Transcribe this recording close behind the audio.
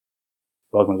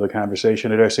Welcome to the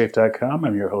conversation at airsafe.com.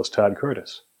 I'm your host, Todd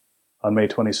Curtis. On May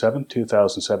 27,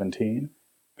 2017,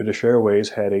 British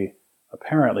Airways had a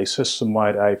apparently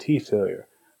system-wide IT failure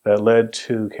that led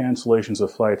to cancellations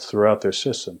of flights throughout their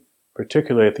system,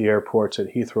 particularly at the airports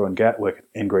at Heathrow and Gatwick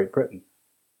in Great Britain.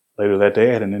 Later that day,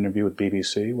 I had an interview with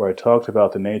BBC where I talked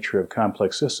about the nature of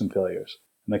complex system failures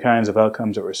and the kinds of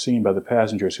outcomes that were seen by the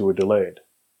passengers who were delayed.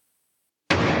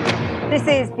 This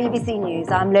is BBC News.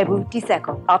 I'm Lebu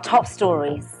Diseko. Our top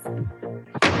stories.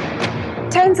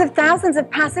 Tens of thousands of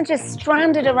passengers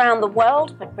stranded around the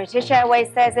world, but British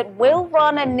Airways says it will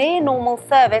run a near-normal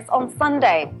service on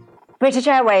Sunday. British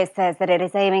Airways says that it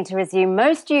is aiming to resume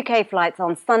most UK flights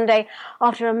on Sunday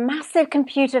after a massive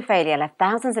computer failure left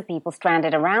thousands of people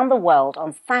stranded around the world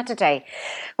on Saturday.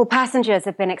 Well, passengers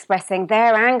have been expressing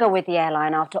their anger with the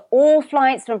airline after all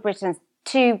flights from Britain's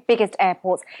two biggest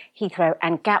airports, Heathrow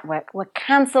and Gatwick, were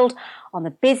cancelled on the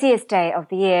busiest day of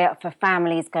the year for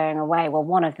families going away. Well,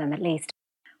 one of them at least.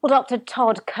 Well, Dr.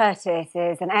 Todd Curtis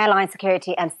is an airline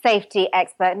security and safety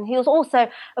expert, and he was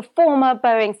also a former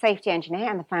Boeing safety engineer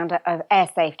and the founder of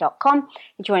airsafe.com.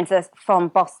 He joins us from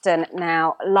Boston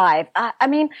now live.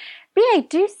 BA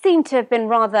do seem to have been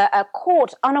rather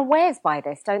caught unawares by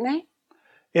this, don't they?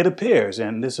 It appears,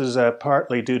 and this is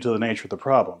partly due to the nature of the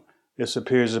problem. This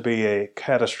appears to be a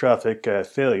catastrophic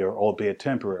failure, albeit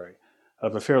temporary,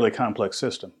 of a fairly complex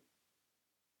system.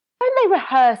 Don't they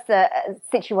rehearse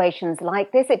situations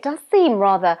like this? It does seem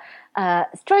rather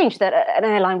strange that an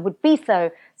airline would be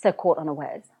so caught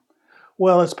unawares.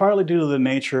 Well, it's partly due to the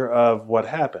nature of what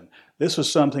happened. This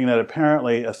was something that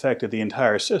apparently affected the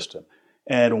entire system.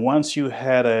 And once you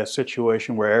had a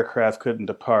situation where aircraft couldn't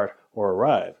depart or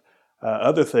arrive,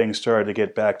 other things started to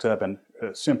get backed up and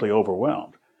simply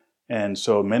overwhelmed. And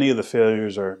so many of the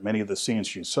failures, or many of the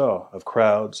scenes you saw of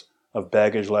crowds, of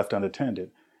baggage left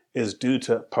unattended, is due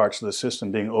to parts of the system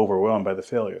being overwhelmed by the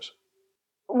failures.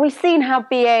 We've seen how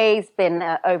BA's been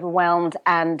overwhelmed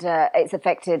and it's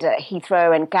affected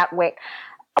Heathrow and Gatwick.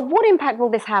 What impact will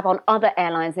this have on other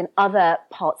airlines in other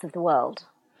parts of the world?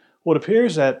 Well, it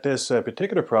appears that this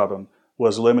particular problem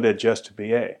was limited just to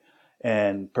BA.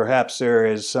 And perhaps there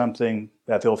is something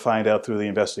that they'll find out through the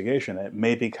investigation. It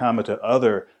may be common to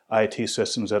other IT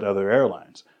systems at other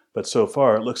airlines. But so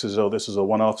far, it looks as though this is a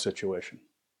one-off situation.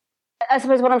 I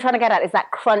suppose what I'm trying to get at is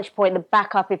that crunch point, the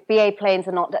backup. If BA planes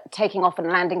are not taking off and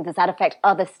landing, does that affect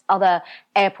other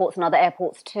airports and other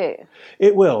airports too?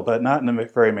 It will, but not in a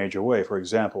very major way. For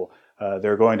example,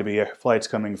 there are going to be flights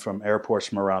coming from airports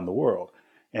from around the world.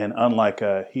 And unlike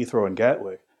Heathrow and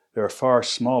Gatwick, there are far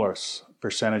smaller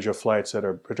percentage of flights that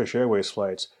are British Airways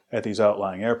flights at these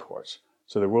outlying airports.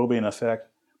 So there will be an effect,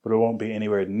 but it won't be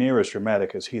anywhere near as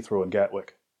dramatic as Heathrow and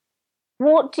Gatwick.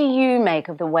 What do you make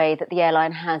of the way that the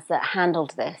airline has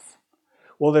handled this?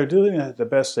 Well, they're doing the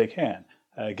best they can.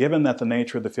 Given that the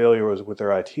nature of the failure was with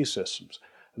their IT systems,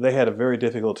 they had a very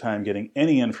difficult time getting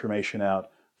any information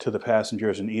out to the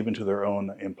passengers and even to their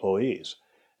own employees.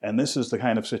 And this is the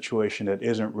kind of situation that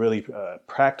isn't really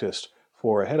practiced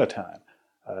for ahead of time.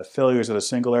 Failures at a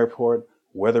single airport,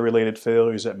 weather-related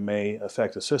failures that may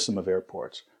affect a system of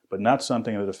airports, but not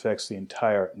something that affects the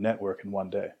entire network in one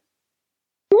day.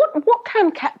 What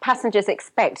can passengers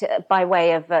expect by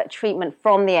way of treatment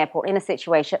from the airport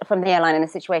from the airline in a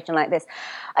situation like this?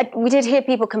 We did hear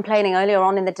people complaining earlier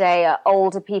on in the day,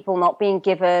 older people not being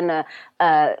given,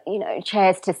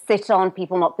 chairs to sit on,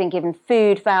 people not being given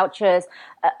food vouchers.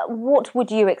 What would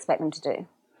you expect them to do?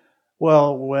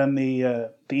 Well, when the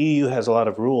EU has a lot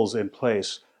of rules in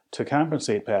place to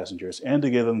compensate passengers and to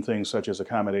give them things such as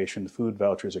accommodation, food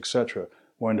vouchers, etc.,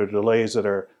 when there are delays that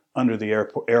are under the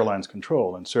airline's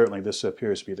control, and certainly this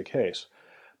appears to be the case.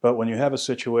 But when you have a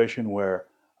situation where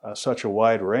such a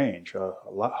wide range,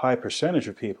 high percentage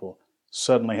of people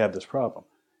suddenly have this problem,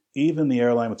 even the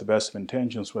airline with the best of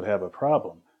intentions would have a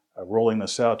problem rolling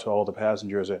this out to all the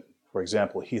passengers at, for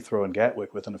example, Heathrow and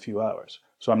Gatwick within a few hours.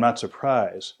 So I'm not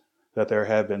surprised that there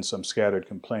have been some scattered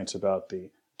complaints about the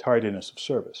tardiness of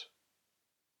service.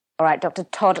 All right, Dr.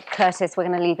 Todd Curtis, we're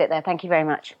going to leave it there. Thank you very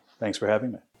much. Thanks for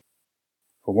having me.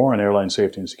 For more on airline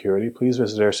safety and security, please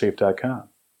visit airsafe.com.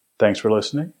 Thanks for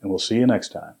listening, and we'll see you next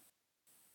time.